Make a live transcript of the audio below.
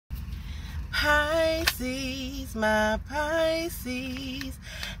Pisces, my Pisces.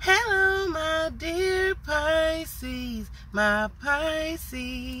 Hello, my dear Pisces, my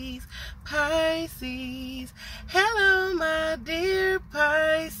Pisces, Pisces. Hello, my dear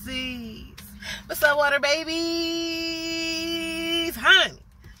Pisces. What's up, water babies? Honey,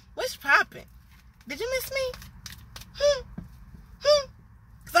 what's poppin'? Did you miss me?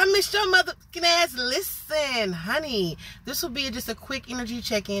 Because I missed your motherfucking ass. Listen, honey, this will be just a quick energy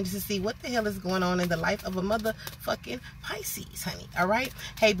check-in just to see what the hell is going on in the life of a motherfucking Pisces, honey. All right?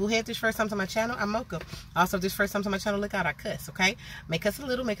 Hey, boo, head this first time to my channel, I'm Mocha. Also, if this first time to my channel, look out, I cuss, okay? May cuss a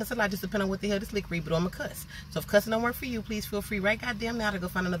little, may cuss a lot, just depending on what the hell this lick read, but I'm a cuss. So if cussing don't work for you, please feel free right goddamn now to go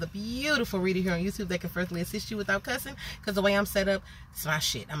find another beautiful reader here on YouTube that can firstly assist you without cussing, because the way I'm set up, it's my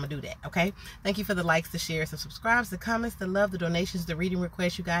shit. I'm gonna do that, okay? Thank you for the likes, the shares, the subscribes, the comments, the love, the donations, the reading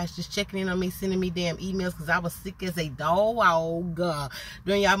requests. You guys just checking in on me, sending me damn emails because I was sick as a dog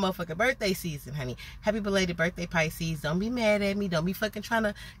during y'all motherfucking birthday season, honey. Happy belated birthday, Pisces. Don't be mad at me. Don't be fucking trying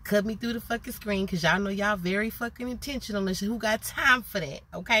to cut me through the fucking screen because y'all know y'all very fucking intentional and who got time for that,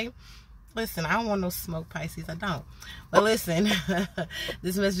 okay? Listen, I don't want no smoke, Pisces. I don't. But listen,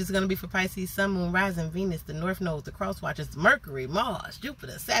 this message is going to be for Pisces, Sun, Moon, Rising, Venus, the North Node, the Cross Watchers, Mercury, Mars,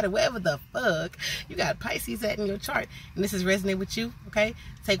 Jupiter, Saturn, wherever the fuck you got Pisces at in your chart. And this is resonate with you, okay?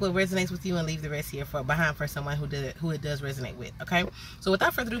 Take what resonates with you and leave the rest here behind for someone who it does resonate with, okay? So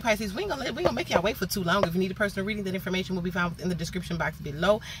without further ado, Pisces, we ain't gonna make y'all wait for too long. If you need a personal reading, that information will be found in the description box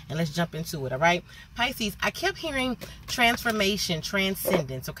below. And let's jump into it, all right? Pisces, I kept hearing transformation,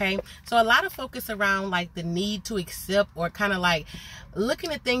 transcendence, okay? So a lot of focus around like the need to accept, or kind of like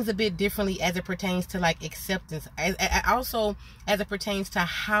looking at things a bit differently as it pertains to like acceptance, also as it pertains to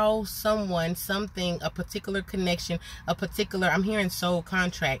how someone, something, a particular connection, a particular, I'm hearing soul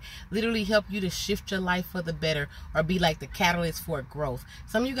contract, literally help you to shift your life for the better or be like the catalyst for growth.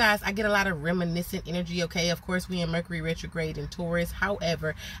 Some of you guys, I get a lot of reminiscent energy, okay? Of course, we in Mercury retrograde in Taurus.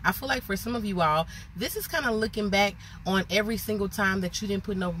 However, I feel like for some of you all, this is kind of looking back on every single time that you didn't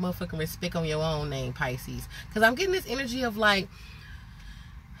put no motherfucking respect on your own name, Pisces. Because I'm getting this energy of like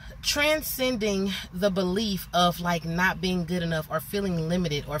transcending the belief of like not being good enough or feeling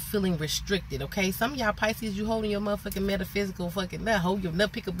limited or feeling restricted, okay? Some of y'all Pisces, you holding your motherfucking metaphysical fucking nut, hold your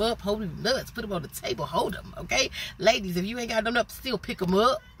nut, pick them up, hold your nuts, put them on the table, hold them, okay? Ladies, if you ain't got them up, still pick them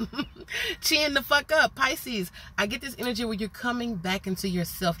up. Chin the fuck up, Pisces. I get this energy where you're coming back into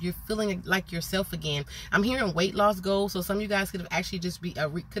yourself. You're feeling like yourself again. I'm hearing weight loss goals, so some of you guys could have actually just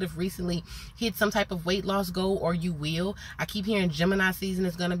could have recently hit some type of weight loss goal, or you will. I keep hearing Gemini season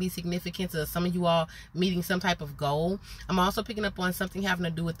is going to be significant to some of you all meeting some type of goal. I'm also picking up on something having to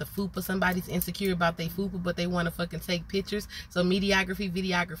do with the fupa. Somebody's insecure about their fupa, but they want to fucking take pictures. So mediography,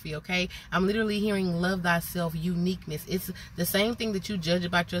 videography, okay? I'm literally hearing love thyself, uniqueness. It's the same thing that you judge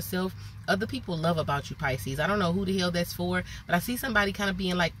about yourself, other people love about you, Pisces. I don't know who the hell that's for, but I see somebody kind of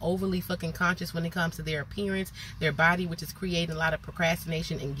being like overly fucking conscious when it comes to their appearance, their body, which is creating a lot of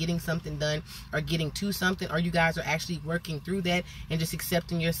procrastination and getting something done or getting to something, or you guys are actually working through that and just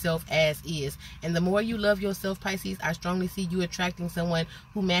accepting yourself as is. And the more you love yourself, Pisces, I strongly see you attracting someone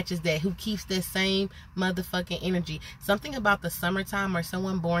who matches that, who keeps that same motherfucking energy. Something about the summertime or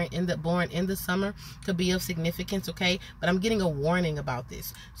someone born in the summer could be of significance, okay? But I'm getting a warning about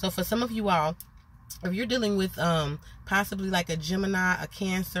this. So for some of you all, if you're dealing with possibly like a Gemini, a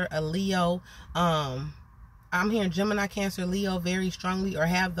Cancer, a Leo, I'm hearing Gemini, Cancer, Leo very strongly, or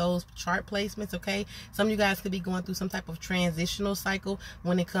have those chart placements, okay? Some of you guys could be going through some type of transitional cycle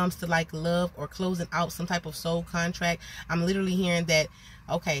when it comes to like love or closing out some type of soul contract. I'm literally hearing that,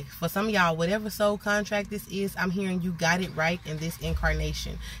 okay, for some of y'all, whatever soul contract this is, I'm hearing you got it right in this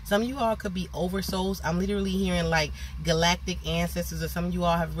incarnation. Some of you all could be over souls. I'm literally hearing like galactic ancestors, or some of you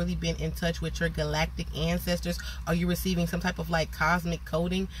all have really been in touch with your galactic ancestors. Are you receiving some type of like cosmic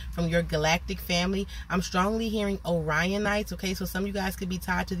coding from your galactic family? I'm strongly hearing Orionites, okay? So some of you guys could be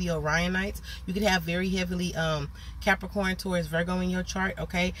tied to the Orionites. You could have very heavily Capricorn, Taurus, Virgo in your chart,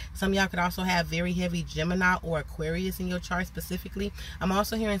 okay? Some of y'all could also have very heavy Gemini or Aquarius in your chart specifically. I'm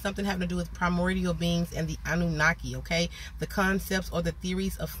also hearing something having to do with primordial beings and the Anunnaki, okay? The concepts or the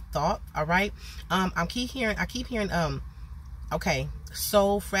theories of thought, all right? I keep hearing okay,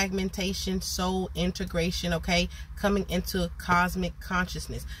 soul fragmentation, soul integration, okay, coming into cosmic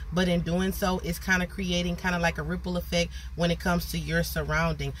consciousness. But in doing so, it's kind of creating kind of like a ripple effect when it comes to your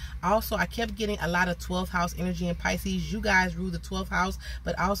surrounding. Also, I kept getting a lot of 12th house energy in Pisces. You guys rule the 12th house,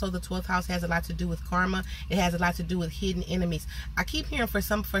 but also the 12th house has a lot to do with karma. It has a lot to do with hidden enemies. I keep hearing for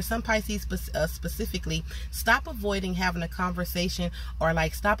some Pisces specifically, stop avoiding having a conversation, or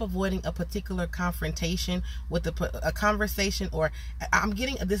like stop avoiding a particular confrontation with a conversation or I'm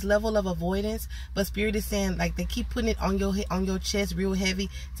getting this level of avoidance, but Spirit is saying like they keep putting it on your chest real heavy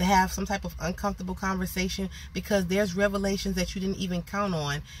to have some type of uncomfortable conversation, because there's revelations that you didn't even count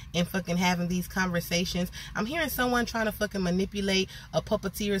on in fucking having these conversations. I'm hearing someone trying to fucking manipulate a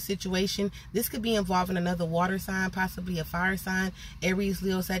puppeteer situation. This could be involving another water sign, possibly a fire sign, Aries,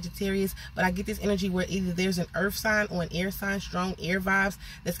 Leo, Sagittarius, but I get this energy where either there's an earth sign or an air sign, strong air vibes,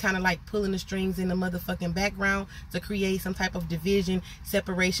 that's kind of like pulling the strings in the motherfucking background to create some type of division,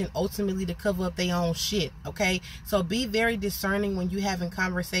 separation, ultimately to cover up their own shit. Okay, so be very discerning when you having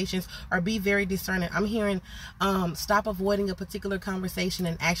conversations, or be very discerning. I'm hearing stop avoiding a particular conversation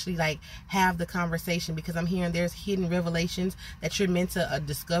and actually like have the conversation, because I'm hearing there's hidden revelations that you're meant to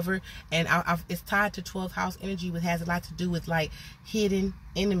discover, and it's tied to 12th house energy, which has a lot to do with like hidden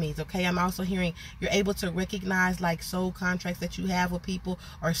enemies. Okay, I'm also hearing you're able to recognize like soul contracts that you have with people,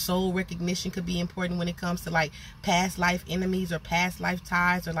 or soul recognition could be important when it comes to like past life enemies or past life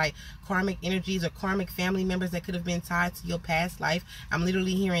ties, or like karmic energies or karmic family members that could have been tied to your past life. I'm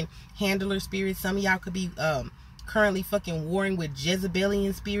literally hearing handler spirits. Some of y'all could be currently fucking warring with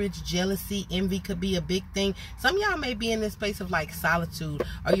Jezebelian spirits. Jealousy, envy could be a big thing. Some of y'all may be in this place of like solitude,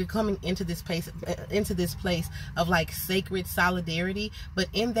 or you're coming into this place of like sacred solidarity, but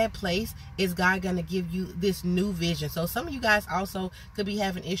in that place is God gonna give you this new vision. So some of you guys also could be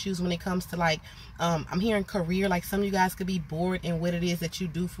having issues when it comes to like I'm hearing career. Like some of you guys could be bored in what it is that you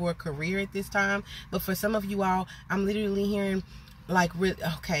do for a career at this time, but for some of you all, I'm literally hearing like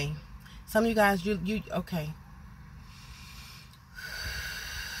okay, some of you guys, you okay,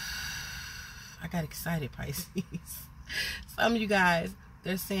 I got excited, Pisces. Some of you guys,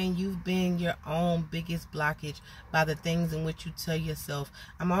 they're saying you've been your own biggest blockage by the things in which you tell yourself.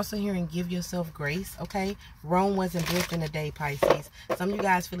 I'm also hearing give yourself grace, okay? Rome wasn't built in a day, Pisces. Some of you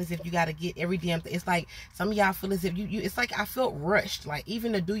guys feel as if you got to get every damn thing. It's like some of y'all feel as if it's like I felt rushed, like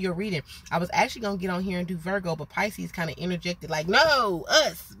even to do your reading. I was actually going to get on here and do Virgo, but Pisces kind of interjected like, no,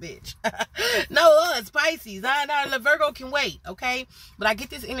 us, bitch. No, us, Pisces. No, Virgo can wait, okay? But I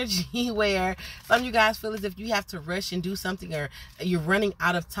get this energy where some of you guys feel as if you have to rush and do something, or you're running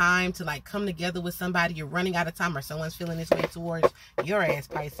out of time to like come together with somebody. You're running out of time, or someone's feeling this way towards your ass,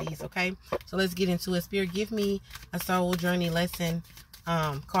 Pisces. Okay, so let's get into it. Spirit, give me a soul journey lesson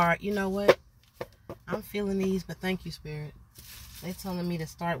card. You know what, I'm feeling these, but thank you, Spirit. They're telling me to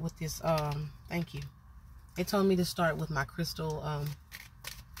start with this thank you. They told me to start with my crystal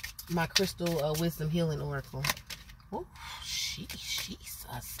wisdom healing oracle. Oh,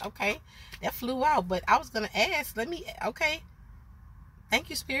 Jesus. Okay, that flew out, but I was gonna ask, okay. Thank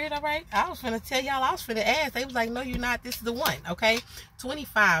you, Spirit. All right. I was going to tell y'all, I was going to ask. They was like, no, you're not. This is the one. Okay.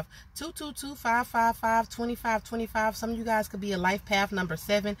 25. 222-555. 2525. Some of you guys could be a life path number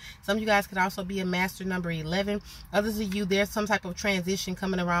 7. Some of you guys could also be a master number 11. Others of you, there's some type of transition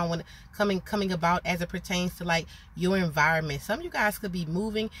coming around coming about as it pertains to like your environment. Some of you guys could be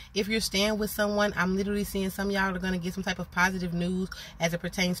moving. If you're staying with someone, I'm literally seeing some of y'all are going to get some type of positive news as it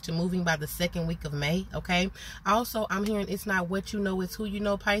pertains to moving by the 2nd week of May. Okay. Also, I'm hearing it's not what you know, it's who you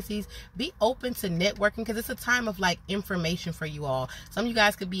know, Pisces. Be open to networking, because it's a time of like information for you all. Some of you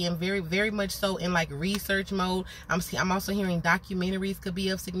guys could be in very, very much so in like research mode. I'm also hearing documentaries could be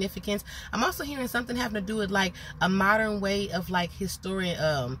of significance. I'm also hearing something having to do with like a modern way of like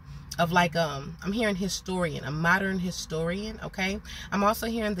historian, I'm hearing historian, a modern historian. Okay. I'm also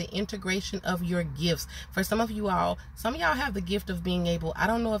hearing the integration of your gifts. For some of y'all have the gift of being able, I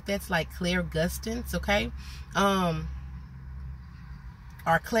don't know if that's like clairgustance, okay,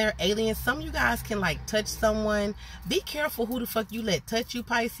 or clair aliens. Some of you guys can like touch someone. Be careful who the fuck you let touch you,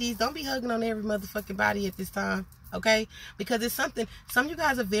 Pisces. Don't be hugging on every motherfucking body at this time. Okay, because it's something, some of you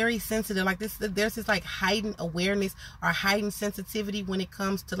guys are very sensitive like this. There's this like heightened awareness or heightened sensitivity when it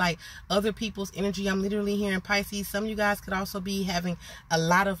comes to like other people's energy. I'm literally hearing, Pisces, some of you guys could also be having a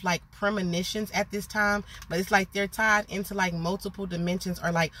lot of like premonitions at this time, but it's like they're tied into like multiple dimensions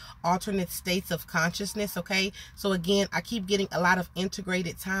or like alternate states of consciousness. Okay, so again, I keep getting a lot of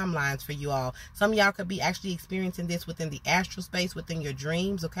integrated timelines for you all. Some of y'all could be actually experiencing this within the astral space, within your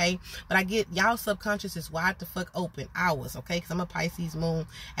dreams. Okay, but I get y'all subconscious is wide the fuck open hours, okay, because I'm a Pisces moon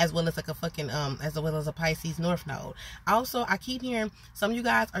as well as like a fucking as well as a Pisces north node. Also, I keep hearing some of you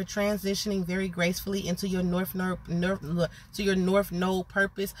guys are transitioning very gracefully into your north node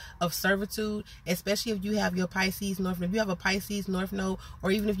purpose of servitude, especially if you have your Pisces north node. If you have a Pisces north node,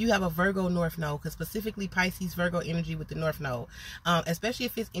 or even if you have a Virgo north node, because specifically Pisces Virgo energy with the north node, especially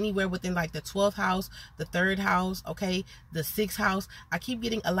if it's anywhere within like the 12th house, the 3rd house, okay, the 6th house. I keep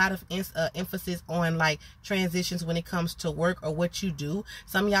getting a lot of emphasis on like transition situations when it comes to work or what you do.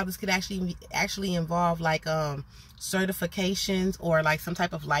 Some of y'all, this could actually involve like certifications or like some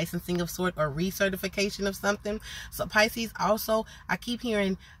type of licensing of sort or recertification of something. So Pisces, also I keep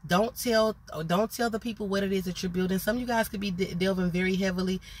hearing don't tell the people what it is that you're building. Some of you guys could be delving very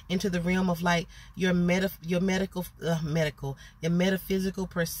heavily into the realm of like your metaphysical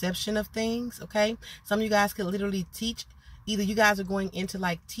perception of things. Okay, some of you guys could literally teach. Either you guys are going into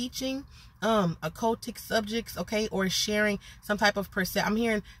like teaching occultic subjects, okay, or sharing some type of I'm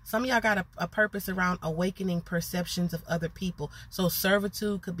hearing some of y'all got a purpose around awakening perceptions of other people. So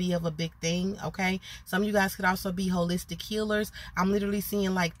servitude could be of a big thing, okay. Some of you guys could also be holistic healers. I'm literally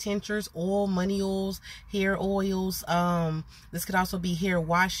seeing like tinctures, oil, money oils, hair oils. This could also be hair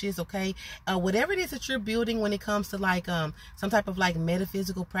washes, okay. Whatever it is that you're building when it comes to like some type of like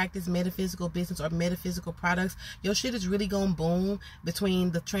metaphysical practice, metaphysical business, or metaphysical products, your shit is really gonna boom between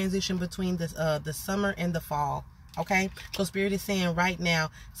the transition between the summer and the fall. Okay, so Spirit is saying right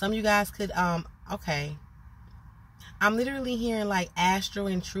now, some of you guys could okay, I'm literally hearing like astral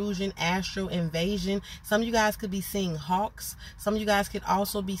intrusion, astral invasion. Some of you guys could be seeing hawks. Some of you guys could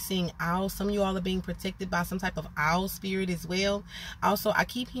also be seeing owls. Some of you all are being protected by some type of owl spirit as well. Also, I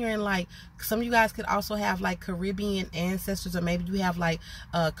keep hearing like some of you guys could also have like Caribbean ancestors, or maybe you have like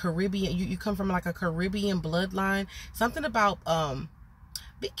Caribbean, you come from like a Caribbean bloodline. Something about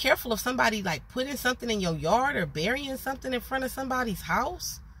be careful of somebody like putting something in your yard or burying something in front of somebody's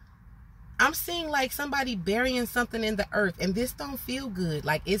house. I'm seeing like somebody burying something in the earth, and this don't feel good.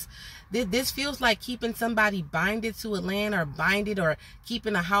 Like this feels like keeping somebody binded to a land, or binded, or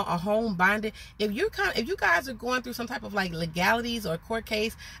keeping a home binded. If you guys are going through some type of like legalities or court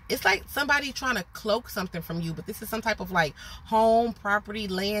case, it's like somebody trying to cloak something from you. But this is some type of like home, property,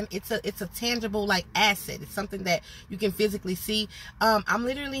 land. It's a tangible like asset. It's something that you can physically see. I'm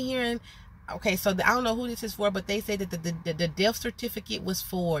literally hearing. Okay, so I don't know who this is for, but they say that the death certificate was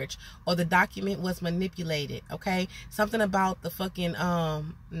forged, or the document was manipulated. Okay, something about the fucking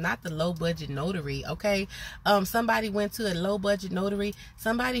not the low budget notary. Okay, somebody went to a low budget notary.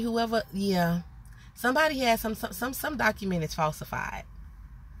 Somebody somebody has some document is falsified.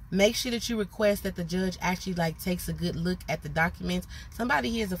 Make sure that you request that the judge actually like takes a good look at the documents. Somebody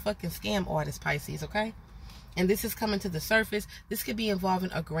here is a fucking scam artist, Pisces. Okay. And this is coming to the surface. This could be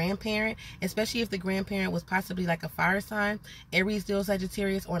involving a grandparent, especially if the grandparent was possibly like a fire sign, Aries, Leo,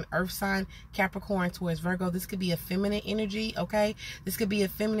 Sagittarius, or an earth sign, Capricorn towards Virgo. This could be a feminine energy, okay? This could be a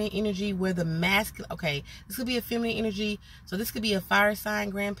feminine energy where the masculine, okay, this could be a feminine energy. So this could be a fire sign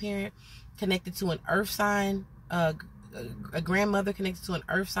grandparent connected to an earth sign, a grandmother connected to an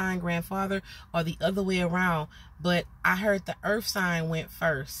earth sign grandfather, or the other way around. But I heard the earth sign went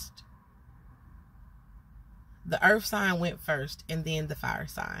first. The earth sign went first, and then the fire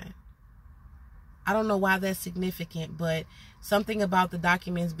sign. I don't know why that's significant, but something about the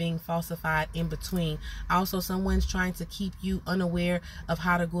documents being falsified in between. Also, someone's trying to keep you unaware of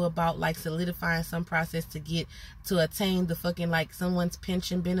how to go about like solidifying some process to attain the fucking like someone's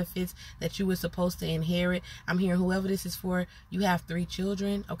pension benefits that you were supposed to inherit. I'm hearing whoever this is for, you have 3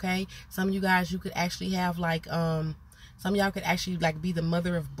 children, okay? Some of you guys, you could actually have like some of y'all could actually like be the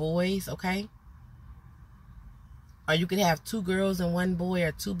mother of boys, okay? Or you could have 2 girls and 1 boy,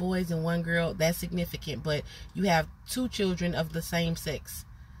 or 2 boys and 1 girl. That's significant. But you have 2 children of the same sex.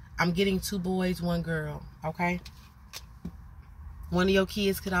 I'm getting 2 boys, 1 girl. Okay. One of your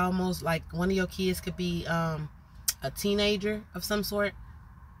kids could be a teenager of some sort.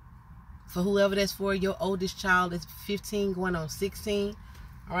 For whoever that's for, your oldest child is 15 going on 16.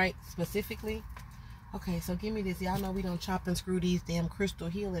 All right, specifically. Okay, so give me this. Y'all know we don't chop and screw these damn crystal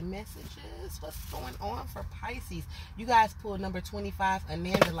healing messages. What's going on for Pisces? You guys pulled number 25.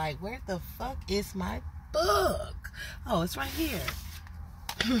 Ananda, like, where the fuck is my book? Oh, it's right here.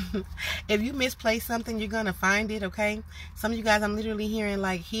 If you misplaced something, you're gonna find it, okay? Some of you guys, I'm literally hearing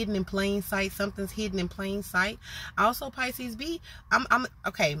like hidden in plain sight. Something's hidden in plain sight. Also, Pisces I'm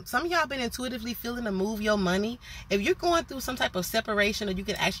okay. Some of y'all been intuitively feeling to move your money. If you're going through some type of separation, or you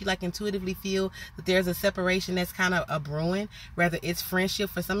can actually like intuitively feel that there's a separation that's kind of a brewing, whether it's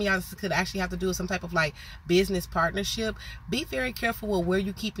friendship. For some of y'all, this could actually have to do with some type of like business partnership. Be very careful with where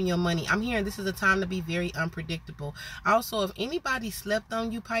you're keeping your money. I'm hearing this is a time to be very unpredictable. Also, if anybody slept on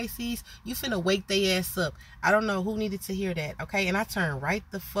on you, Pisces. You finna wake they ass up. I don't know who needed to hear that, okay? And I turned right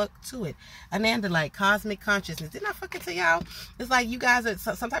the fuck to it. Ananda, like, cosmic consciousness. Didn't I fucking tell y'all? It's like you guys are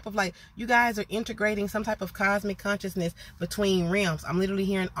some type of, like, you guys are integrating some type of cosmic consciousness between realms. I'm literally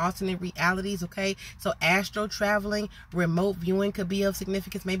hearing alternate realities, okay? So astro traveling, remote viewing could be of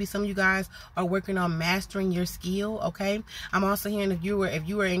significance. Maybe some of you guys are working on mastering your skill, okay? I'm also hearing if you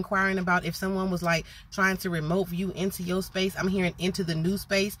were inquiring about if someone was like trying to remote view into your space, I'm hearing into the new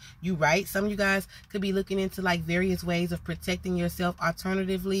space. You right? Some of you guys could be looking into like various ways of protecting yourself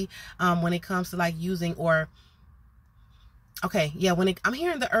alternatively when it comes to like using or okay, yeah, I'm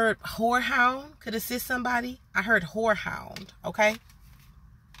hearing the herb whorehound could assist somebody. I heard whorehound, okay?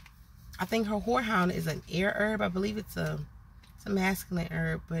 I think her whorehound is an air herb. I believe it's a masculine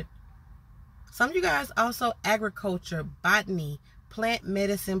herb, but some of you guys also agriculture, botany, plant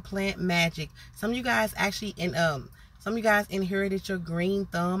medicine, plant magic. Some of you guys actually some of you guys inherited your green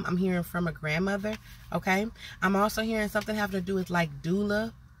thumb. I'm hearing from a grandmother, okay? I'm also hearing something having to do with like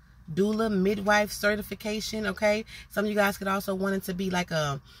doula midwife certification, okay? Some of you guys could also want it to be like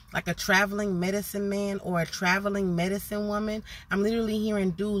a traveling medicine man or a traveling medicine woman. I'm literally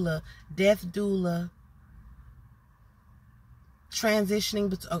hearing doula, death doula, transitioning,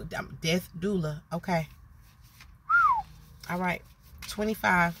 death doula, okay? All right,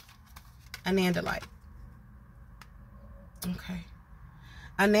 25, Anandalite. Okay.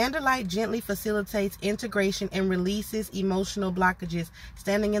 Anandalite gently facilitates integration and releases emotional blockages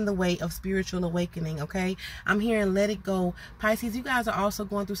standing in the way of spiritual awakening, okay? I'm hearing let it go. Pisces, you guys are also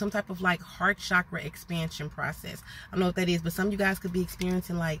going through some type of like heart chakra expansion process. I don't know what that is, but some of you guys could be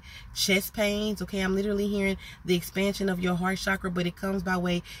experiencing like chest pains, okay? I'm literally hearing the expansion of your heart chakra, but it comes by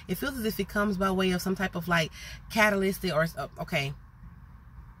way, it feels as if it comes by way of some type of like catalyst or, okay.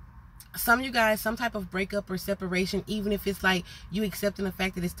 Some of you guys, some type of breakup or separation, even if it's like you accepting the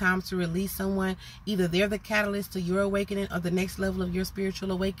fact that it's time to release someone, either they're the catalyst to your awakening or the next level of your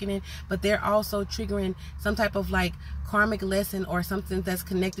spiritual awakening, but they're also triggering some type of like karmic lesson or something that's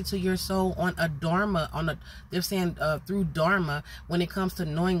connected to your soul on a dharma, they're saying through dharma when it comes to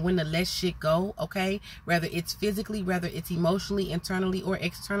knowing when to let shit go, okay? Whether it's physically, whether it's emotionally, internally, or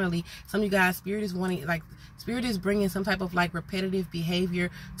externally. Some of you guys, spirit is bringing some type of like repetitive behavior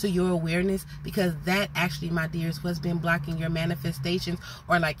to your awareness, because that actually, my dears, what's been blocking your manifestations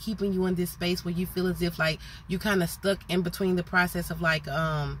or like keeping you in this space where you feel as if like you kind of stuck in between the process of like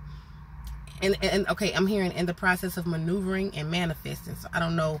okay, I'm hearing in the process of maneuvering and manifesting. So I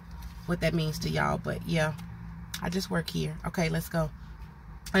don't know what that means to y'all, but yeah, I just work here. Okay, let's go.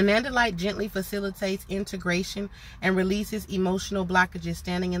 Anandalite gently facilitates integration and releases emotional blockages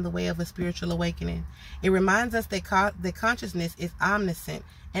standing in the way of a spiritual awakening. It reminds us that consciousness is omniscient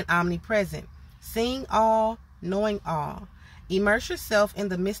and omnipresent, seeing all, knowing all. Immerse yourself in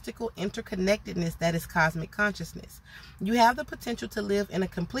the mystical interconnectedness that is cosmic consciousness. You have the potential to live in a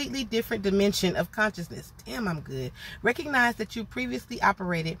completely different dimension of consciousness. Damn, I'm good. Recognize that you previously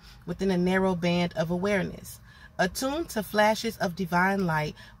operated within a narrow band of awareness. Attune to flashes of divine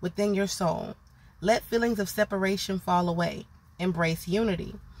light within your soul. Let feelings of separation fall away. Embrace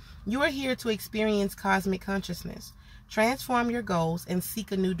unity. You are here to experience cosmic consciousness. Transform your goals and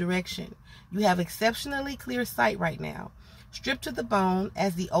seek a new direction. You have exceptionally clear sight right now. Stripped to the bone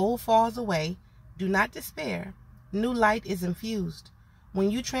as the old falls away. Do not despair. New light is infused. When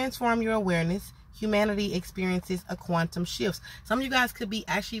you transform your awareness, humanity experiences a quantum shift. Some of you guys could be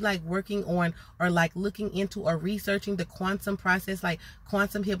actually like working on or like looking into or researching the quantum process, like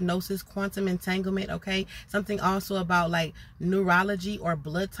quantum hypnosis, quantum entanglement, okay? Something also about like neurology or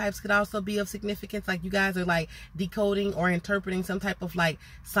blood types could also be of significance. Like you guys are like decoding or interpreting some type of like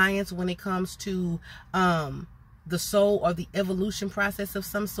science when it comes to the soul or the evolution process of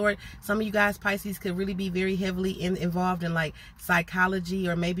some sort. Some of you guys, Pisces, could really be very heavily involved in like psychology,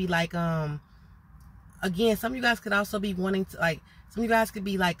 or maybe like again, some of you guys could also be wanting to like, some of you guys could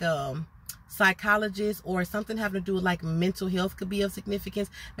be like psychologists, or something having to do with like mental health could be of significance.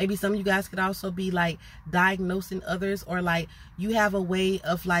 Maybe some of you guys could also be like diagnosing others, or like you have a way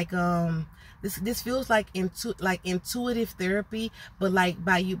of like this feels like intuitive therapy, but like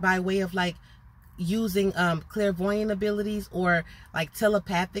by way of like using clairvoyant abilities or like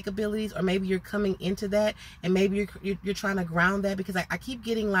telepathic abilities, or maybe you're coming into that and maybe you're trying to ground that, because I keep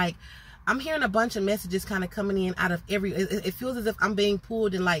getting like, I'm hearing a bunch of messages kind of coming in out of it feels as if I'm being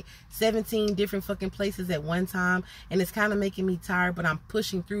pulled in like 17 different fucking places at one time, and it's kind of making me tired, but I'm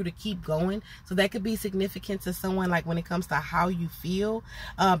pushing through to keep going. So that could be significant to someone, like when it comes to how you feel,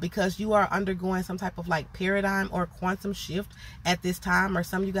 because you are undergoing some type of like paradigm or quantum shift at this time, or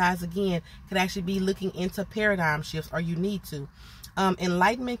some of you guys again could actually be looking into paradigm shifts, or you need to.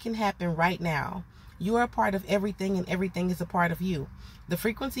 Enlightenment can happen right now. You are a part of everything, and everything is a part of you. The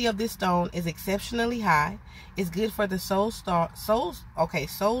frequency of this stone is exceptionally high. It's good for the soul star,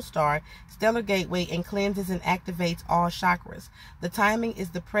 stellar gateway, and cleanses and activates all chakras. The timing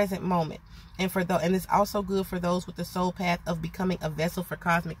is the present moment. And it's also good for those with the soul path of becoming a vessel for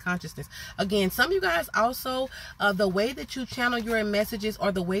cosmic consciousness. Again, some of you guys also, the way that you channel your messages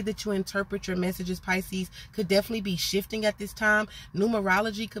or the way that you interpret your messages, Pisces, could definitely be shifting at this time.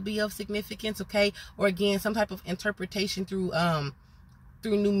 Numerology could be of significance, okay? Or again, some type of interpretation through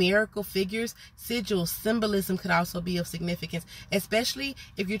numerical figures. Sigils, symbolism could also be of significance, especially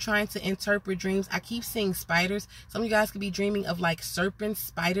if you're trying to interpret dreams. I keep seeing spiders. Some of you guys could be dreaming of like serpents,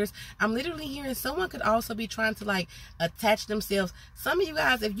 spiders. I'm literally hearing someone could also be trying to like attach themselves. Some of you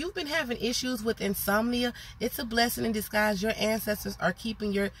guys, if you've been having issues with insomnia, it's a blessing in disguise. Your ancestors are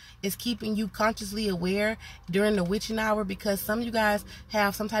keeping you consciously aware during the witching hour, because some of you guys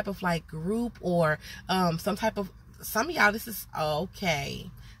have some type of like group or some of y'all, this is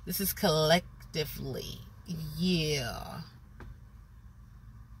okay. This is collectively. Yeah.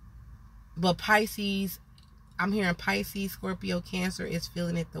 But Pisces, I'm hearing Pisces, Scorpio, Cancer is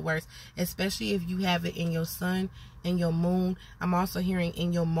feeling it the worst. Especially if you have it in your sun, in your moon. I'm also hearing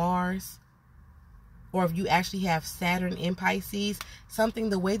in your Mars. Or if you actually have Saturn in Pisces.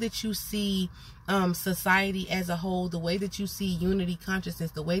 Something, the way that you see society as a whole. The way that you see unity consciousness.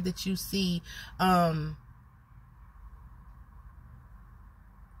 The way that you see...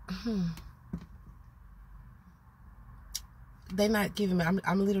 they're not giving me,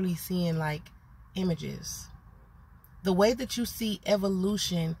 I'm literally seeing like images. The way that you see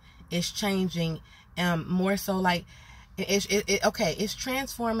evolution is changing, more so like it's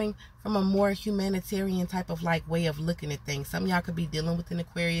transforming from a more humanitarian type of like way of looking at things. Some of y'all could be dealing with an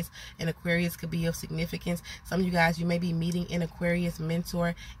Aquarius, and Aquarius could be of significance. Some of you guys, you may be meeting an Aquarius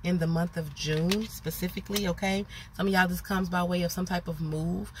mentor in the month of June specifically, okay? Some of y'all, this comes by way of some type of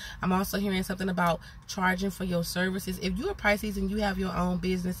move. I'm also hearing something about charging for your services. If you're Pisces and you have your own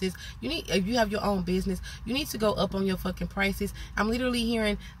businesses, if you have your own business, you need to go up on your fucking prices. I'm literally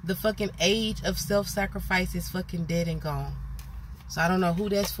hearing the fucking age of self-sacrifice is fucking dead and gone. So I don't know who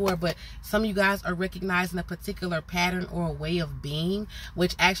that's for, but some of you guys are recognizing a particular pattern or a way of being,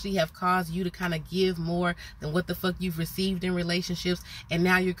 which actually have caused you to kind of give more than what the fuck you've received in relationships. And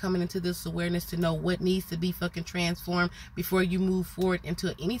now you're coming into this awareness to know what needs to be fucking transformed before you move forward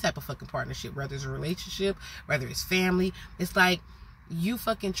into any type of fucking partnership, whether it's a relationship, whether it's family. It's like you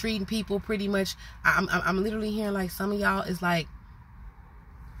fucking treating people pretty much. I'm literally hearing like some of y'all is like,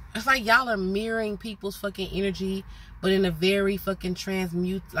 it's like y'all are mirroring people's fucking energy, but in a very fucking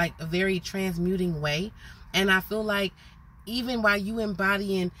transmuting way. And I feel like even while you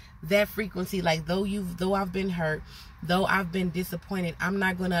embodying that frequency, like though I've been hurt, though I've been disappointed, I'm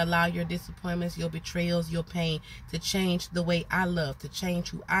not going to allow your disappointments, your betrayals, your pain to change the way I love, to change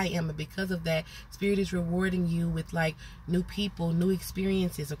who I am. And because of that, Spirit is rewarding you with like new people, new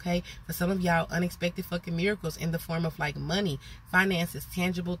experiences, okay? For some of y'all, unexpected fucking miracles in the form of like money, finances,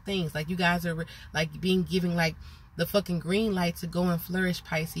 tangible things. Like you guys are like being given like the fucking green light to go and flourish,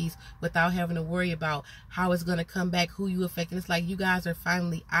 Pisces, without having to worry about how it's going to come back, who you affect. And it's like you guys are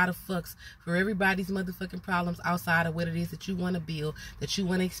finally out of fucks for everybody's motherfucking problems outside of what it is that you want to build, that you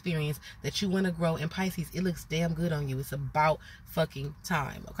want to experience, that you want to grow. And Pisces, it looks damn good on you. It's about fucking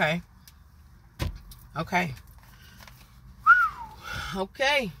time, okay? Okay.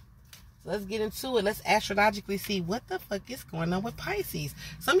 Okay. So let's get into it. Let's astrologically see what the fuck is going on with Pisces.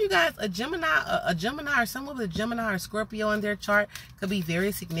 Some of you guys, a Gemini or someone with a Gemini or Scorpio in their chart could be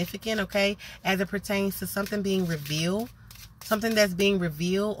very significant, okay? As it pertains to something being revealed. Something that's being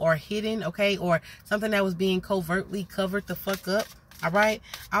revealed or hidden, okay? Or something that was being covertly covered the fuck up. All right.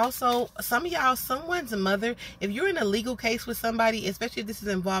 Also, some of y'all, someone's mother, if you're in a legal case with somebody, especially if this is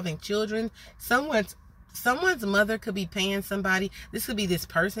involving children, someone's mother could be paying somebody. This could be this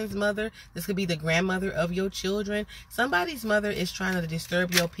person's mother. This could be the grandmother of your children. Somebody's mother is trying to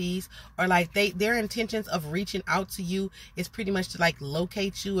disturb your peace, or like their intentions of reaching out to you is pretty much to like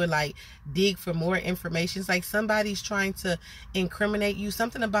locate you or like dig for more information. It's like somebody's trying to incriminate you.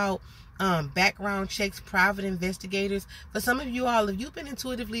 Something about background checks, private investigators. For some of you all, if you've been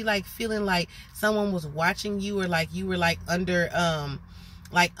intuitively like feeling like someone was watching you, or like you were like under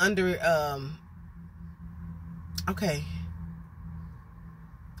okay,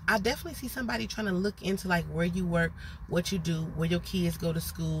 I definitely see somebody trying to look into like where you work, what you do, where your kids go to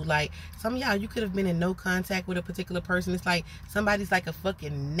school. Like some of y'all, you could have been in no contact with a particular person. It's like somebody's like a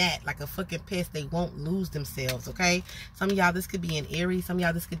fucking gnat, like a fucking pest. They won't lose themselves, okay? Some of y'all, this could be an Aries. Some of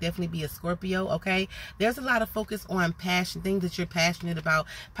y'all, this could definitely be a Scorpio, okay? There's a lot of focus on passion, things that you're passionate about.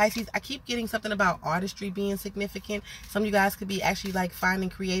 Pisces, I keep getting something about artistry being significant. Some of you guys could be actually like finding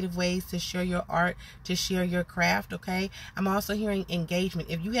creative ways to share your art, to share your craft, okay? I'm also hearing engagement.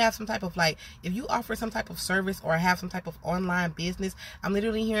 If you have some type of like, if you offer some type of service or have some type of online business, I'm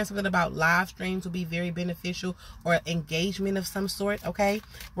literally hearing something about live streams will be very beneficial, or engagement of some sort, okay?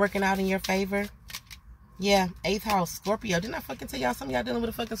 Working out in your favor. Yeah, 8th house, Scorpio. Didn't I fucking tell y'all some of y'all dealing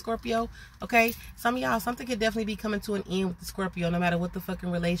with a fucking Scorpio? Okay? Some of y'all, something could definitely be coming to an end with the Scorpio, no matter what the fucking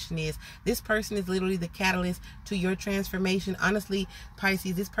relation is. This person is literally the catalyst to your transformation. Honestly,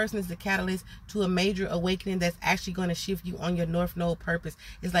 Pisces, this person is the catalyst to a major awakening that's actually going to shift you on your North Node purpose.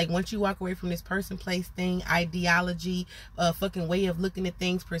 It's like once you walk away from this person, place, thing, ideology, fucking way of looking at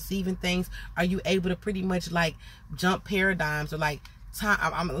things, perceiving things, are you able to pretty much like jump paradigms, or like time?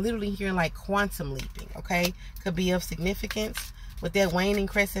 I'm literally hearing like quantum leaping, okay? Could be of significance with that waning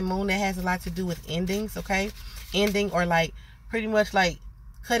crescent moon. That has a lot to do with endings, okay? Ending, or like pretty much like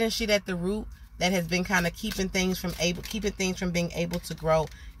cutting shit at the root that has been kind of keeping things from being able to grow.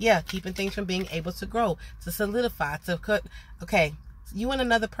 Yeah, keeping things from being able to grow, to solidify, to cut. Okay, you and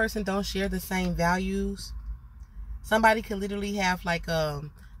another person don't share the same values. Somebody could literally have like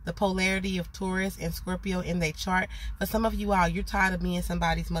the polarity of Taurus and Scorpio in their chart. For some of you all, you're tired of being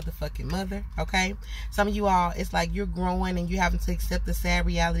somebody's motherfucking mother, okay? Some of you all, it's like you're growing and you're having to accept the sad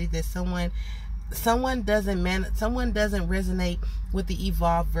reality that someone doesn't resonate with the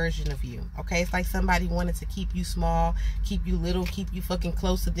evolved version of you, okay? It's like somebody wanted to keep you small, keep you little, keep you fucking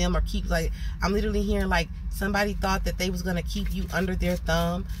close to them, or keep like, I'm literally hearing like somebody thought that they was going to keep you under their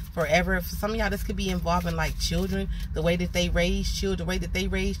thumb forever. For some of y'all, this could be involving like children, the way that they raise children,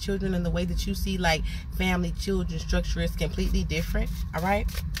 and the way that you see like family, children structure is completely different, all right?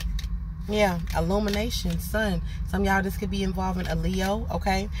 Yeah, illumination, sun. Some of y'all, this could be involving a Leo,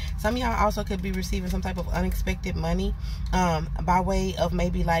 okay? Some of y'all also could be receiving some type of unexpected money by way of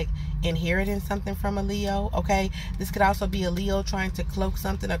maybe like inheriting something from a Leo, okay? This could also be a Leo trying to cloak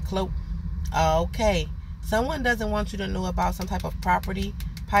something, or cloak. Okay, someone doesn't want you to know about some type of property,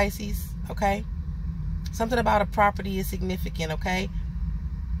 Pisces, okay? Something about a property is significant, okay?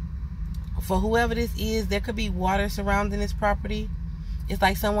 For whoever this is, there could be water surrounding this property. It's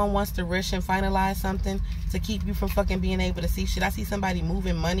like someone wants to rush and finalize something to keep you from fucking being able to see shit. I see somebody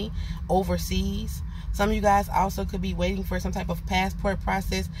moving money overseas. Some of you guys also could be waiting for some type of passport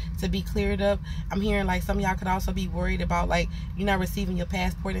process to be cleared up. I'm hearing like some of y'all could also be worried about like you're not receiving your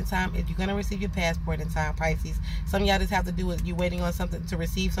passport in time. If you're going to receive your passport in time, Pisces, some of y'all just have to do with you waiting on something to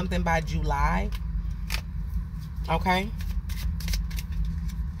receive something by July. Okay?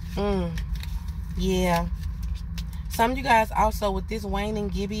 Yeah. Some of you guys also with this waning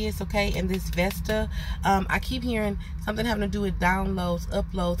gibbous, okay, and this Vesta, I keep hearing something having to do with downloads,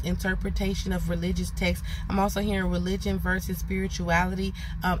 uploads, interpretation of religious texts. I'm also hearing religion versus spirituality.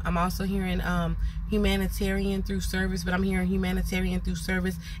 I'm also hearing humanitarian through service, but I'm hearing humanitarian through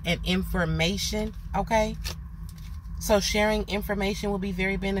service and information, okay? So sharing information will be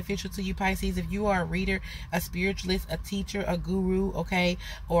very beneficial to you, Pisces. If you are a reader, a spiritualist, a teacher, a guru, okay,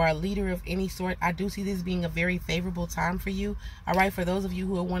 or a leader of any sort, I do see this being a very favorable time for you. All right, for those of you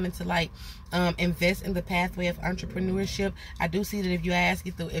who are wanting to like invest in the pathway of entrepreneurship, I do see that if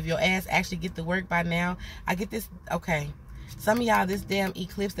your ass actually get the work by now, I get this. Okay. Some of y'all, this damn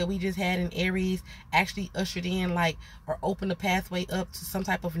eclipse that we just had in Aries actually ushered in like, or opened the pathway up to some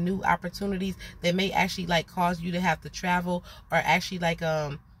type of new opportunities that may actually like cause you to have to travel, or actually like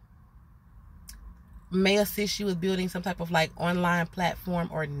may assist you with building some type of like online platform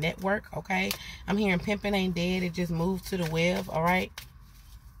or network, okay? I'm hearing pimping ain't dead, it just moved to the web, all right?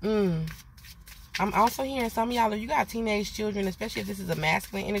 I'm also hearing some of y'all, if you got teenage children, especially if this is a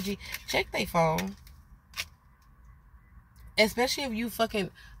masculine energy, check their phone. Especially if you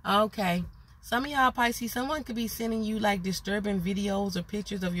fucking, okay. Some of y'all, Pisces, someone could be sending you like disturbing videos or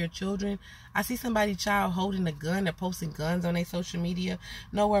pictures of your children. I see somebody's child holding a gun. They're posting guns on their social media.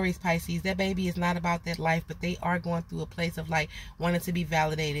 No worries, Pisces. That baby is not about that life, but they are going through a place of like wanting to be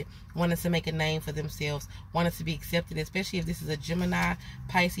validated, wanting to make a name for themselves, wanting to be accepted, especially if this is a Gemini,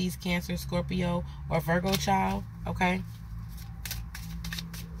 Pisces, Cancer, Scorpio, or Virgo child, okay?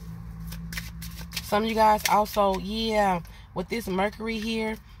 Some of you guys also, yeah, with this Mercury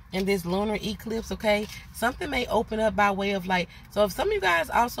here, in this lunar eclipse, okay, something may open up by way of like, so if some of you guys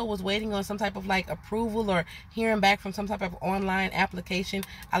also was waiting on some type of like approval or hearing back from some type of online application,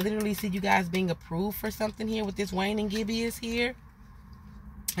 I literally see you guys being approved for something here with this Wayne and Gibby is here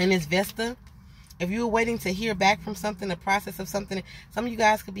and this Vesta. If you were waiting to hear back from something, the process of something, some of you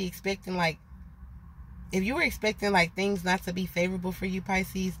guys could be expecting like, if you were expecting like things not to be favorable for you,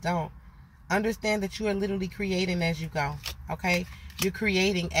 Pisces, don't. Understand that you are literally creating as you go, okay? You're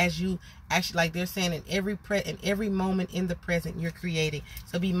creating as you actually, like they're saying, in every moment in the present, you're creating.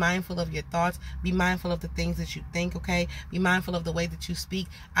 So be mindful of your thoughts. Be mindful of the things that you think, okay? Be mindful of the way that you speak.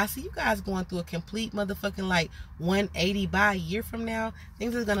 I see you guys going through a complete motherfucking like 180 by a year from now.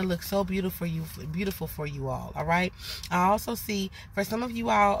 Things are gonna look so beautiful for you all, all right? I also see for some of you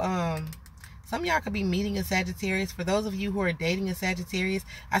all, some of y'all could be meeting a Sagittarius. For those of you who are dating a Sagittarius,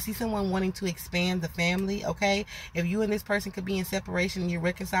 I see someone wanting to expand the family, okay? If you and this person could be in separation and you're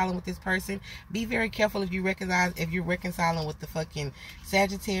reconciling with this person, be very careful if you're reconciling with the fucking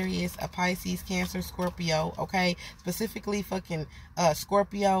Sagittarius, a Pisces, Cancer, Scorpio, okay? Specifically fucking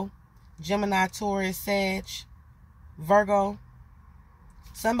Scorpio, Gemini, Taurus, Sag, Virgo.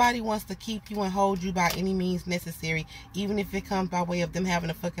 Somebody wants to keep you and hold you by any means necessary, even if it comes by way of them having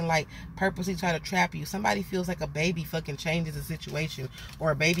to fucking like purposely try to trap you. Somebody feels like a baby fucking changes the situation,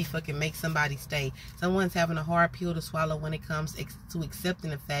 or a baby fucking makes somebody stay. Someone's having a hard pill to swallow when it comes to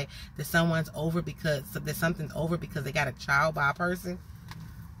accepting the fact that something's over because they got a child by a person.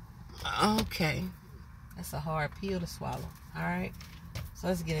 Okay, that's a hard pill to swallow. All right, so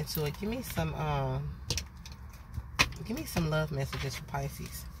let's get into it. Give me some love messages for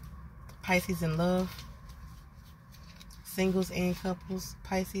Pisces. Pisces in love. Singles and couples.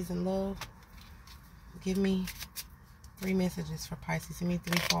 Pisces in love. Give me 3 messages for Pisces. Give me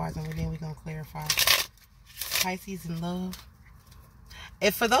 3 cards and then we're going to clarify. Pisces in love.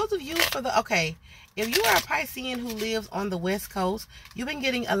 If for those of you, if you are a Piscean who lives on the West Coast, you've been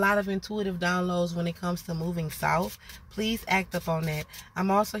getting a lot of intuitive downloads when it comes to moving south. Please act up on that.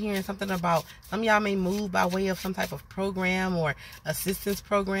 I'm also hearing something about some of y'all may move by way of some type of program or assistance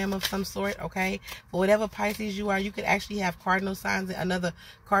program of some sort, okay? For whatever Pisces you are, you could actually have cardinal signs, another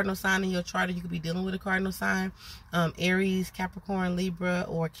cardinal sign in your chart, or you could be dealing with a cardinal sign. Aries, Capricorn, Libra,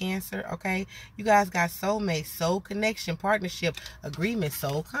 or Cancer, okay? You guys got soulmate, soul connection, partnership, agreement,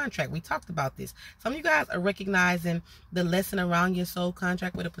 soul contract. We talked about this. Some of you guys are recognizing the lesson around your soul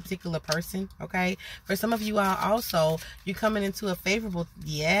contract with a particular person, okay? For some of you are also, you're coming into a favorable,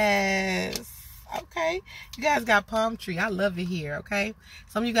 yes, okay. You guys got palm tree. I love it here, okay?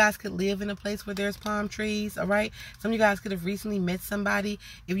 Some of you guys could live in a place where there's palm trees, all right? Some of you guys could have recently met somebody.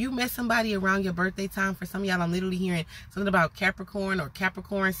 If you met somebody around your birthday time, for some of y'all, I'm literally hearing something about Capricorn or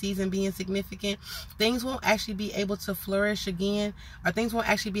Capricorn season being significant. Things won't actually be able to flourish again, or things won't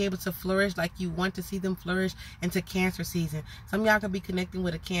actually be able to flourish like you want to see them flourish into Cancer season. Some of y'all could be connecting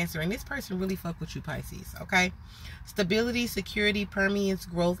with a Cancer, and this person really fuck with you, Pisces, okay? Stability, security, permanence,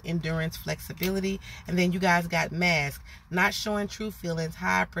 growth, endurance, flexibility. And then you guys got mask, not showing true feelings,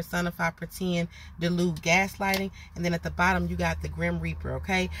 hide, personify, pretend, delude, gaslighting. And then at the bottom you got the Grim Reaper,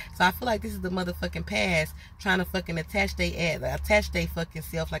 okay? So I feel like this is the motherfucking past trying to fucking attach they fucking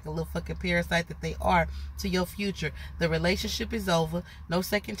self like a little fucking parasite that they are to your future. The relationship is over, no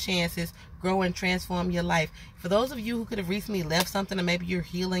second chances. Grow and transform your life. For those of you who could have recently left something, or maybe you're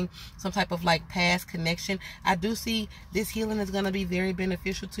healing some type of like past connection, I do see this healing is going to be very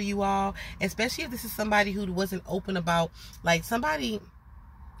beneficial to you all, especially if this is somebody who wasn't open about, like somebody,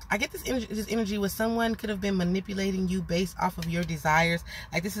 I get this energy where someone could have been manipulating you based off of your desires.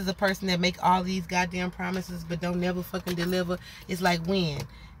 Like this is a person that make all these goddamn promises but don't never fucking deliver. It's like when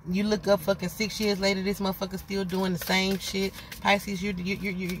you look up fucking 6 years later, this motherfucker still doing the same shit. Pisces,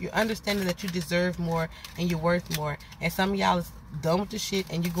 you're understanding that you deserve more and you're worth more. And some of y'all is done with the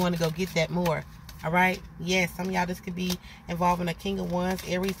shit and you're going to go get that more. All right? Yes, some of y'all, this could be involving a King of Wands,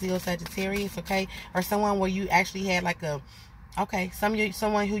 Aries, Leo, Sagittarius, okay? Or someone where you actually had like a, okay,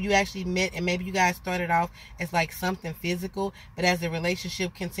 someone who you actually met and maybe you guys started off as like something physical, but as the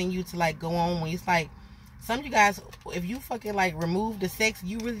relationship continued to like go on, when it's like, some of you guys, if you fucking like remove the sex,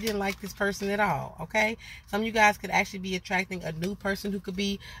 you really didn't like this person at all, okay? Some of you guys could actually be attracting a new person who could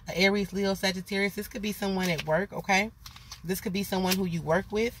be an Aries, Leo, Sagittarius. This could be someone at work, okay? This could be someone who you work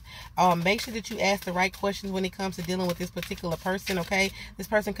with. Make sure that you ask the right questions when it comes to dealing with this particular person, okay? This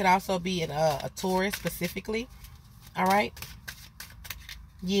person could also be a Taurus specifically, all right?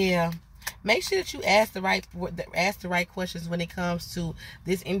 Yeah. make sure that you ask the right questions when it comes to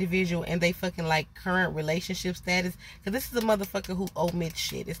this individual and they fucking like current relationship status, because this is a motherfucker who omits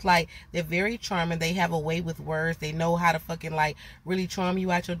shit. It's like they're very charming, they have a way with words, they know how to fucking like really charm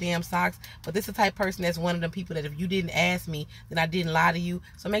you out your damn socks. But this is the type of person that's one of them people that if you didn't ask me, then I didn't lie to you.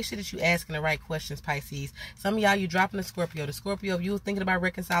 So make sure that you asking the right questions, Pisces. Some of y'all, you dropping a Scorpio. The Scorpio, if you were thinking about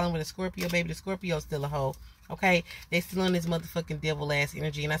reconciling with a Scorpio, baby, the Scorpio's still a hoe. Okay, they still in this motherfucking devil ass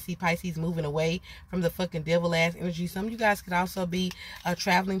energy, and I see Pisces moving away from the fucking devil ass energy. Some of you guys could also be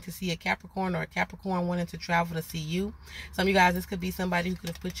traveling to see a Capricorn, or a Capricorn wanting to travel to see you. Some of you guys, this could be somebody who could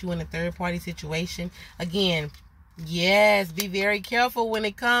have put you in a third party situation. Again, yes, be very careful when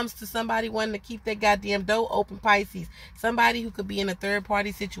it comes to somebody wanting to keep that goddamn door open, Pisces. Somebody who could be in a third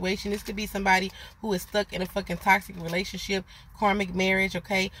party situation. This could be somebody who is stuck in a fucking toxic relationship, karmic marriage,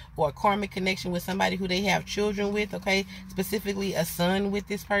 okay, or a karmic connection with somebody who they have children with, okay, specifically a son with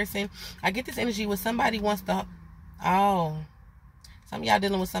this person. I get this energy with somebody wants to, oh, some of y'all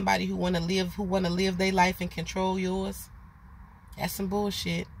dealing with somebody who want to live their life and control yours. That's some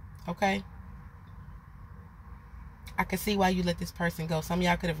bullshit, okay? I can see why you let this person go. Some of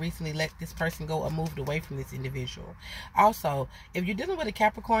y'all could have recently let this person go or moved away from this individual. Also, if you're dealing with a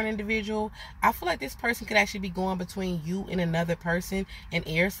Capricorn individual, I feel like this person could actually be going between you and another person, an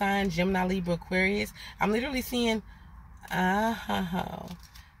air sign, Gemini, Libra, Aquarius. I'm literally seeing, if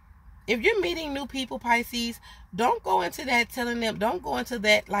you're meeting new people, Pisces, don't go into that telling them, don't go into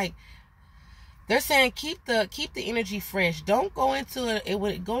that like, they're saying keep the energy fresh. Don't go into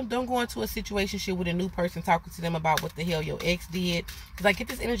don't go into a situationship with a new person talking to them about what the hell your ex did. Because I get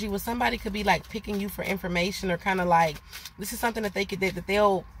this energy where somebody could be like picking you for information, or kind of like this is something that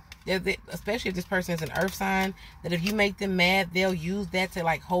they'll especially if this person is an earth sign, that if you make them mad, they'll use that to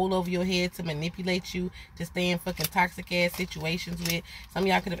like hold over your head to manipulate you to stay in fucking toxic ass situations with. Some of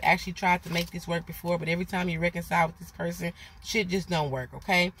y'all could have actually tried to make this work before, but every time you reconcile with this person, shit just don't work,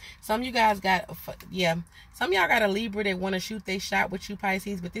 okay? Some of you guys got, some of y'all got a Libra that want to shoot their shot with you,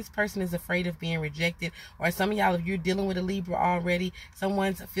 Pisces, but this person is afraid of being rejected. Or some of y'all, if you're dealing with a Libra already,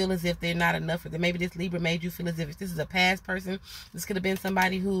 someone feel as if they're not enough, or that maybe this Libra made you feel as if this is a past person. This could have been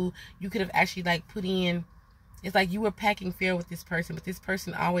somebody who you could have actually like put in, it's like you were packing fair with this person, but this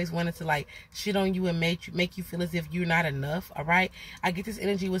person always wanted to like shit on you and make you feel as if you're not enough. All right, I get this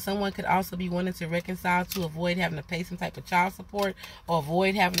energy where someone could also be wanting to reconcile to avoid having to pay some type of child support, or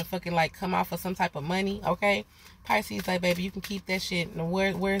avoid having to fucking like come off of some type of money. Okay, Pisces, like, baby, you can keep that shit. And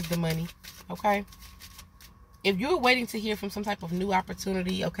where's the money? Okay. If you're waiting to hear from some type of new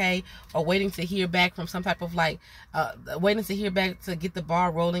opportunity, okay, or waiting to hear back from some type of like, waiting to hear back to get the ball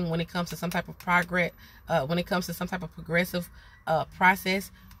rolling when it comes to some type of progress, when it comes to some type of progressive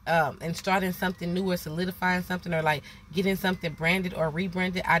process, and starting something new or solidifying something, or like getting something branded or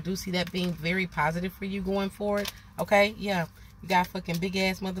rebranded, I do see that being very positive for you going forward, okay? Yeah. You got fucking big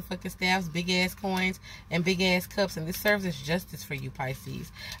ass motherfucking staffs, big ass coins, and big ass cups, and this serves as justice for you,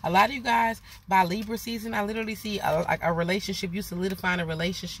 Pisces. A lot of you guys, by Libra season, I literally see a relationship, you solidifying a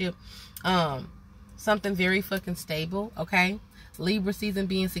relationship, something very fucking stable, okay? Libra season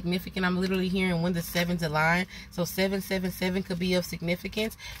being significant, I'm literally hearing when the sevens align. So 777 could be of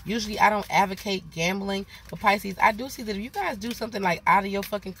significance. Usually I don't advocate gambling, but Pisces, I do see that if you guys do something like out of your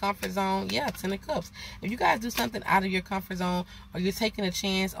fucking comfort zone, yeah, 10 of cups. If you guys do something out of your comfort zone, or you're taking a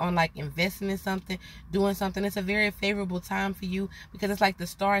chance on like investing in something, doing something, it's a very favorable time for you, because it's like the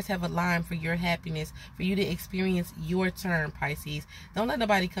stars have aligned for your happiness, for you to experience your turn, Pisces. Don't let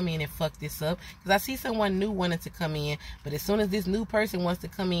nobody come in and fuck this up, because I see someone new wanting to come in, but as soon as this new person wants to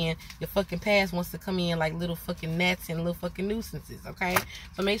come in, your fucking past wants to come in like little fucking gnats and little fucking nuisances, okay?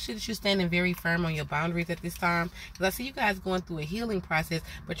 So make sure that you're standing very firm on your boundaries at this time, because I see you guys going through a healing process,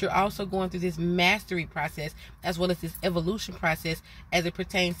 but you're also going through this mastery process, as well as this evolution process, as it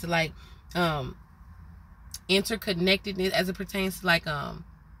pertains to like interconnectedness, as it pertains to like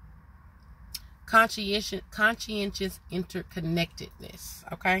conscientious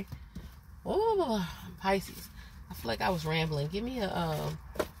interconnectedness, okay? Oh, Pisces, I feel like I was rambling. Give me a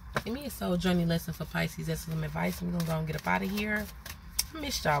soul journey lesson for Pisces. That's some advice. I'm gonna go and get up out of here. I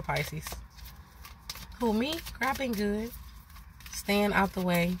missed y'all, Pisces. Who, me? Girl, I've been good. Staying out the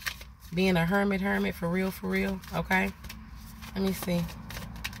way. Being a hermit for real, okay? Let me see.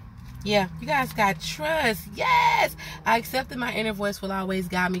 Yeah, you guys got trust. Yes, I accept that my inner voice will always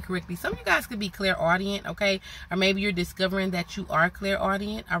guide me correctly. Some of you guys could be clairaudient, okay? Or maybe you're discovering that you are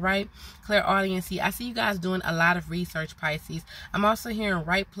clairaudient, all right? Clairaudiency. I see you guys doing a lot of research, Pisces. I'm also hearing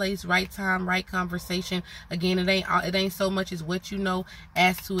right place, right time, right conversation. Again, it ain't so much as what you know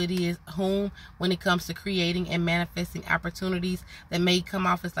as to it is whom when it comes to creating and manifesting opportunities that may come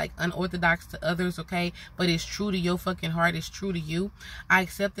off as like unorthodox to others, okay? But it's true to your fucking heart. It's true to you. I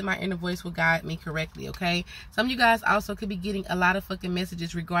accept that my inner voice will guide me correctly, okay? Some of you guys also could be getting a lot of fucking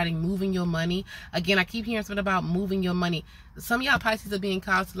messages regarding moving your money. Again, I keep hearing something about moving your money. Some of y'all Pisces are being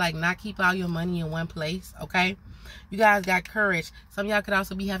called to like not keep all your money in one place, okay? You guys got courage. Some of y'all could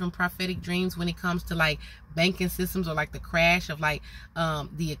also be having prophetic dreams when it comes to like banking systems or like the crash of like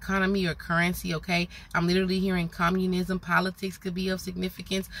the economy or currency, okay? I'm literally hearing communism, politics could be of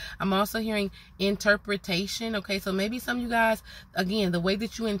significance. I'm also hearing interpretation, okay? So maybe some of you guys, again, the way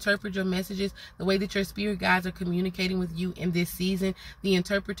that you interpret your messages, the way that your spirit guides are communicating with you in this season, the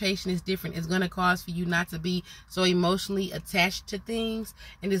interpretation is different. It's going to cause for you not to be so emotionally attached to things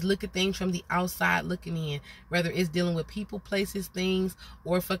and just look at things from the outside looking in, whether it's dealing with people, places, things,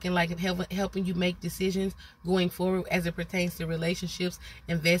 or fucking like helping you make decisions going forward as it pertains to relationships,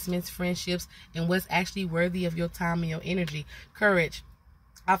 investments, friendships, and what's actually worthy of your time and your energy. Courage.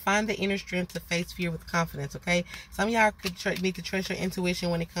 I find the inner strength to face fear with confidence, okay? Some of y'all could need to trust your intuition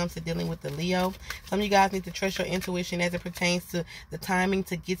when it comes to dealing with the Leo. Some of you guys need to trust your intuition as it pertains to the timing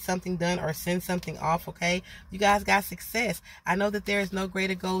to get something done or send something off, okay? You guys got success. I know that there is no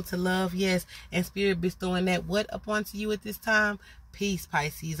greater goal to love, yes, and spirit bestowing that what upon to you at this time? Peace,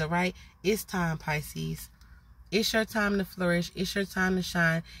 Pisces, all right? It's time, Pisces. It's your time to flourish. It's your time to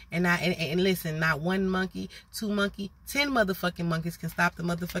shine. And listen, not one monkey, 2 monkey, 10 motherfucking monkeys can stop the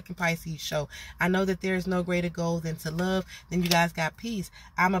motherfucking Pisces show. I know that there is no greater goal than to love. Then you guys got peace.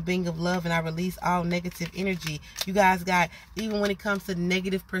 I'm a being of love and I release all negative energy. You guys got, even when it comes to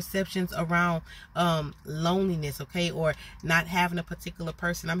negative perceptions around loneliness, okay, or not having a particular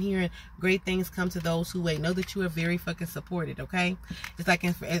person, I'm hearing great things come to those who wait. Know that you are very fucking supported, okay? It's like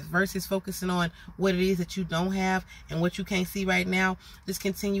versus focusing on what it is that you don't have and what you can't see right now, just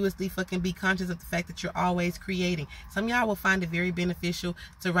continuously fucking be conscious of the fact that you're always creating. Some of y'all will find it very beneficial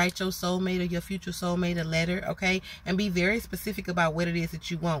to write your soulmate or your future soulmate a letter, okay, and be very specific about what it is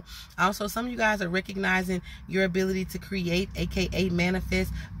that you want. Also, some of you guys are recognizing your ability to create, aka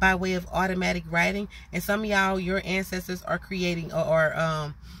manifest, by way of automatic writing, and some of y'all, your ancestors are creating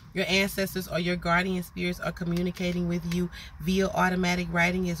your ancestors or your guardian spirits are communicating with you via automatic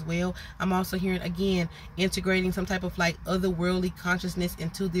writing as well. I'm also hearing, again, integrating some type of like otherworldly consciousness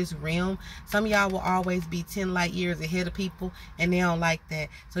into this realm. Some of y'all will always be 10 light years ahead of people and they don't like that.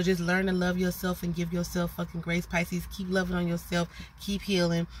 So just learn to love yourself and give yourself fucking grace, Pisces. Keep loving on yourself. Keep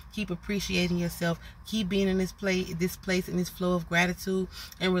healing. Keep appreciating yourself. Keep being in this place in this flow of gratitude,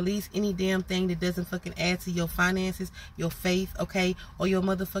 and release any damn thing that doesn't fucking add to your finances, your faith, okay, or your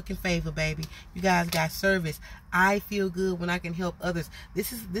motherfucking favor, baby. You guys got service. I feel good when I can help others.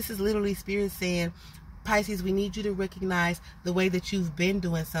 This is literally spirit saying, Pisces, we need you to recognize the way that you've been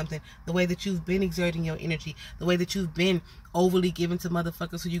doing something, the way that you've been exerting your energy, the way that you've been overly giving to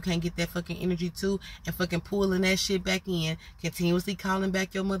motherfuckers so you can't get that fucking energy too, and fucking pulling that shit back in, continuously calling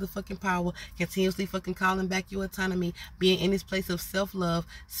back your motherfucking power, continuously fucking calling back your autonomy, being in this place of self-love,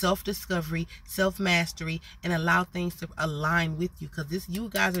 self-discovery, self-mastery, and allow things to align with you, because you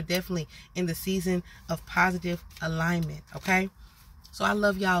guys are definitely in the season of positive alignment, okay? So I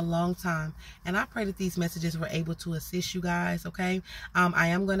love y'all a long time, and I pray that these messages were able to assist you guys, okay? I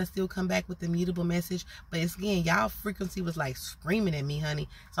am going to still come back with the mutable message, but it's, again, y'all frequency was like screaming at me, honey.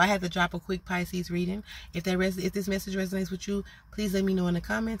 So I had to drop a quick Pisces reading. If this message resonates with you, please let me know in the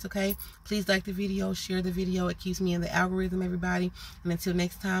comments, okay? Please like the video, share the video. It keeps me in the algorithm, everybody. And until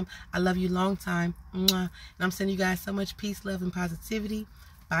next time, I love you long time. Mwah. And I'm sending you guys so much peace, love, and positivity.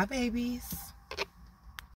 Bye, babies.